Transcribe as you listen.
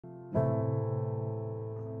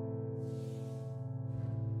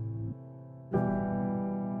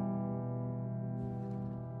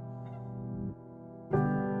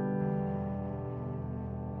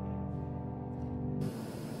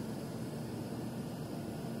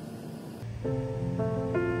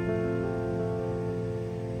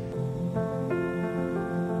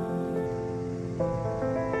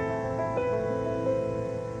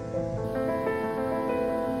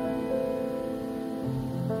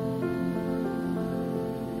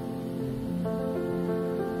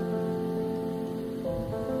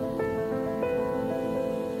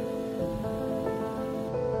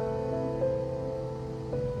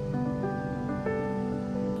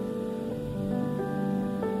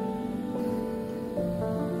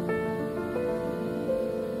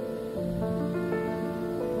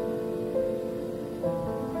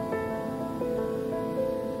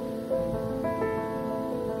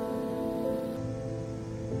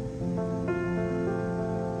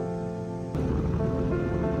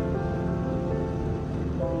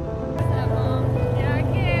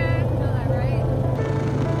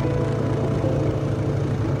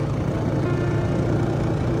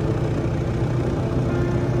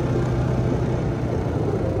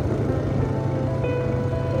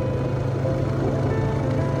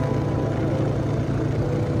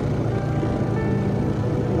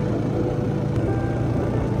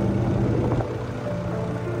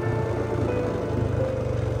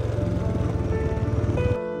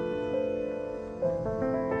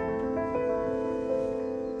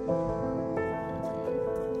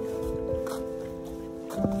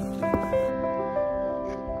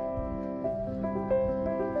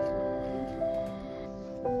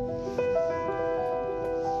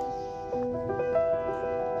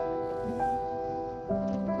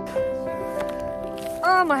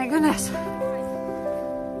Oh my goodness.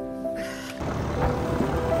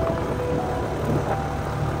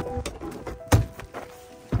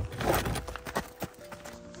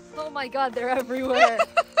 Oh my God, they're everywhere.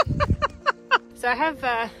 So I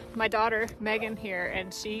have my daughter Megan here,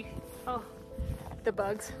 and the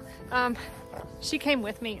bugs. She came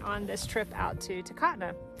with me on this trip out to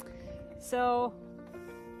Takotna. So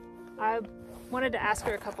I wanted to ask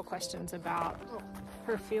her a couple questions about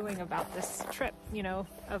her feeling about this trip, you know,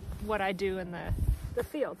 of what I do in the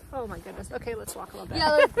field. Oh my goodness. Okay, let's walk a little bit.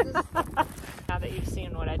 Yeah, let's... Now that you've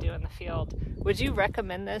seen what I do in the field, would you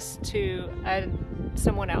recommend this to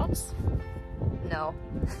someone else? No.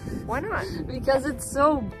 Why not? Because it's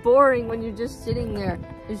so boring when you're just sitting there.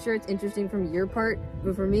 I'm sure it's interesting from your part,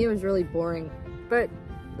 but for me it was really boring. But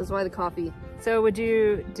that's why the coffee. So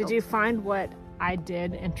did you find what I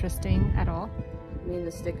did interesting at all? I mean,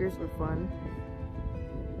 the stickers were fun.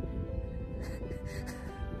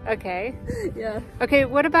 Okay. Yeah. Okay,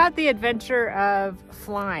 what about the adventure of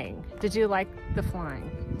flying? Did you like the flying?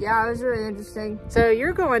 Yeah, it was really interesting. So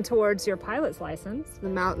you're going towards your pilot's license. The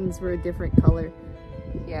mountains were a different color.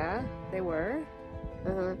 Yeah, they were.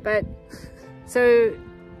 Uh-huh. But, so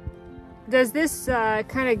does this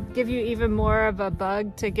kind of give you even more of a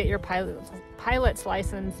bug to get your pilot's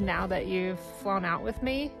license now that you've flown out with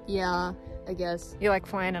me? Yeah, I guess. You like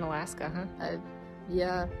flying in Alaska, huh?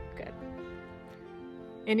 Yeah. Good.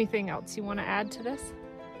 Anything else you want to add to this?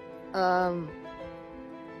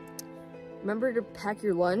 Remember to pack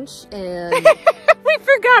your lunch and... We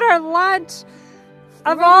forgot our lunch!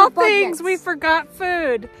 Of all things, we forgot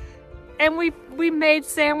food. And we made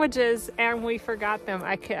sandwiches and we forgot them.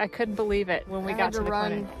 I couldn't believe it when we got to the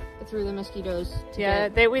clinic. Through the mosquitoes. Yeah,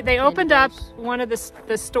 they opened up one of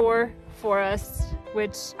the store for us,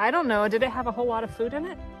 which, I don't know, did it have a whole lot of food in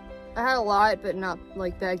it? I had a lot, but not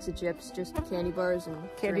like bags of chips, just candy bars and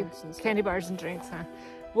drinks and stuff. Candy bars and drinks, huh?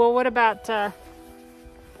 Well, what about, I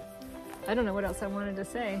don't know what else I wanted to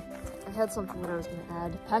say. I had something that I was going to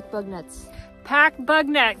add. Pack bug nets. Pack bug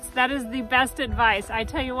nets. That is the best advice. I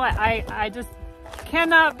tell you what, I just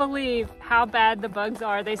cannot believe how bad the bugs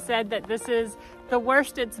are. They said that this is the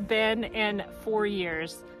worst it's been in 4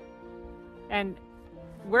 years. And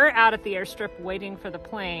we're out at the airstrip waiting for the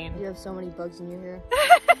plane. You have so many bugs in your hair.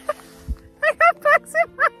 I have bugs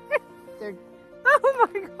in my hair. Oh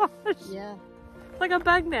my gosh. Yeah. Like a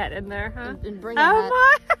bug net in there, huh? And bring a hat.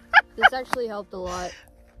 My. This actually helped a lot.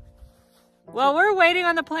 Well, we're waiting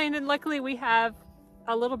on the plane, and luckily we have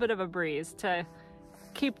a little bit of a breeze to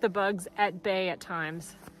keep the bugs at bay at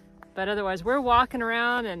times. But otherwise, we're walking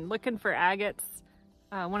around and looking for agates.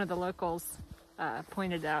 One of the locals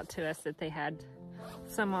pointed out to us that they had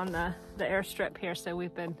some on the airstrip here, so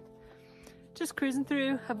we've been just cruising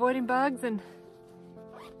through, avoiding bugs and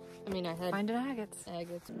I had finding agates.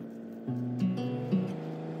 Agates.